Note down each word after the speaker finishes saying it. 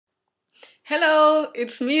Hello,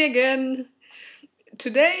 it's me again.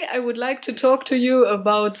 Today I would like to talk to you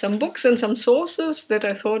about some books and some sources that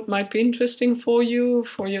I thought might be interesting for you,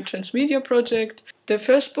 for your transmedia project. The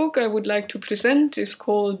first book I would like to present is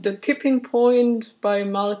called The Tipping Point by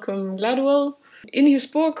Malcolm Gladwell. In his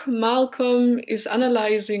book, Malcolm is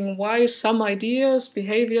analyzing why some ideas,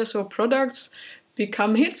 behaviors or products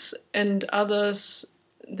become hits and others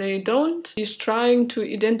they don't. He's trying to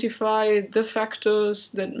identify the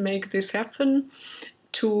factors that make this happen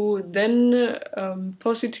to then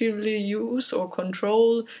positively use or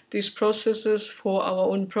control these processes for our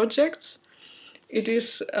own projects. It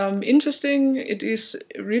is interesting, it is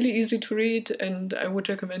really easy to read, and I would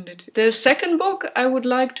recommend it. The second book I would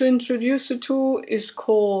like to introduce you to is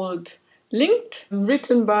called Linked,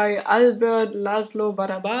 written by Albert Laszlo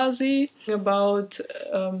Barabasi, about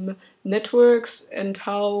networks and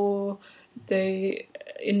how they,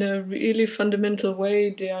 in a really fundamental way,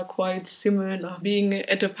 they are quite similar. Being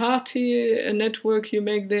at a party, a network you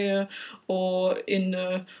make there, or in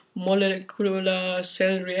a molecular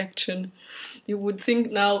cell reaction. You would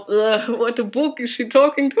think now, what a book is she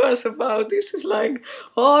talking to us about? This is like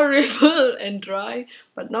horrible and dry.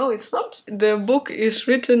 But no, it's not. The book is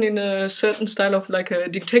written in a certain style of like a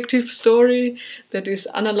detective story that is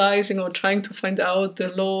analyzing or trying to find out the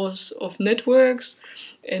laws of networks,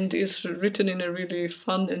 and is written in a really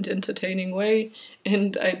fun and entertaining way.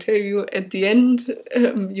 And I tell you, at the end,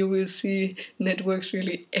 you will see networks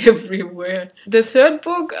really everywhere. The third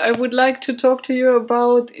book I would like to talk to you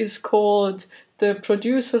about is called The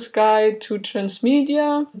Producer's Guide to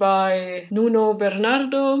Transmedia by Nuno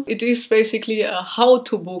Bernardo. It is basically a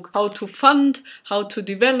how-to book, how to fund, how to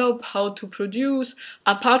develop, how to produce.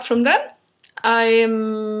 Apart from that, I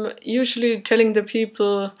am usually telling the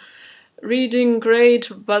people, reading,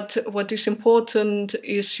 great, but what is important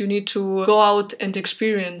is you need to go out and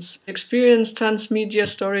experience transmedia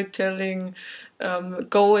storytelling,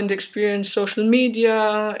 go and experience social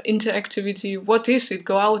media, interactivity. What is it?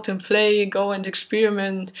 Go out and play, go and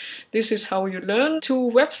experiment. This is how you learn.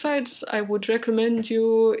 Two websites I would recommend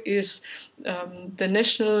you is the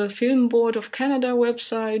National Film Board of Canada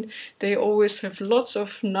website. They always have lots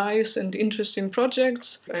of nice and interesting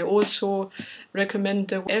projects. I also recommend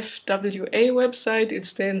the FWA website. It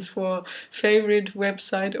stands for Favorite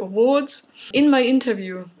Website Awards. In my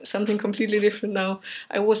interview, something completely different now,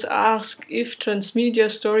 I was asked if transmedia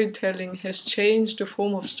storytelling has changed the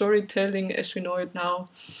form of storytelling as we know it now.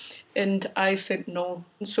 And I said no.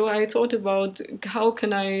 So I thought about how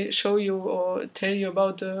can I show you or tell you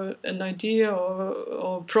about an idea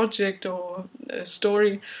or project or a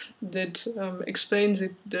story that explains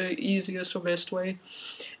it the easiest or best way.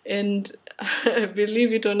 And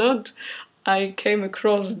believe it or not, I came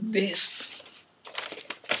across this.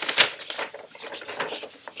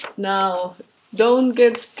 Now, don't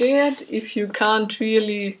get scared if you can't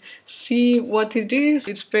really see what it is.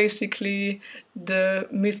 It's basically the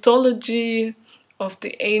mythology of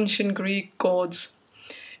the ancient Greek gods.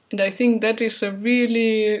 And I think that is a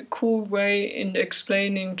really cool way in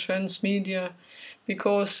explaining transmedia,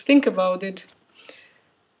 because think about it.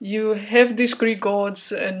 You have these Greek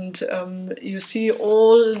gods and you see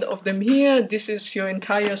all of them here. This is your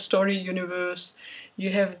entire story universe.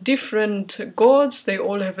 You have different gods, they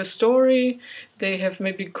all have a story, they have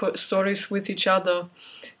maybe stories with each other.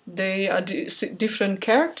 They are different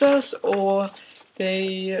characters, or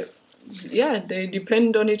they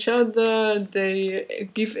depend on each other.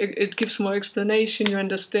 It gives more explanation. You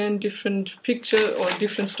understand different picture or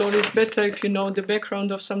different stories better if you know the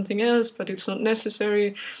background of something else, but it's not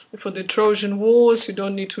necessary. For the Trojan Wars, you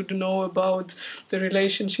don't need to know about the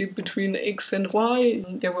relationship between X and Y.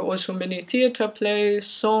 There were also many theater plays,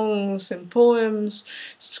 songs and poems,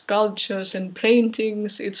 sculptures and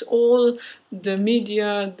paintings. It's all the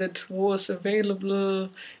media that was available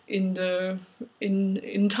in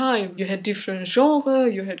time. You had different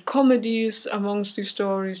genres, you had comedies amongst these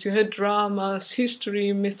stories, you had dramas,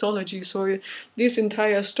 history, mythology. So this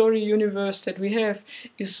entire story universe that we have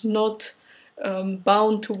is not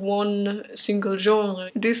bound to one single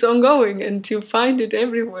genre. It is ongoing and you find it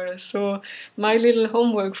everywhere. So my little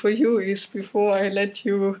homework for you is, before I let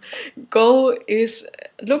you go, is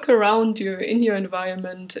look around you in your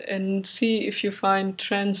environment and see if you find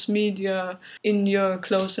transmedia in your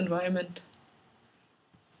close environment.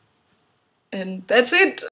 And that's it!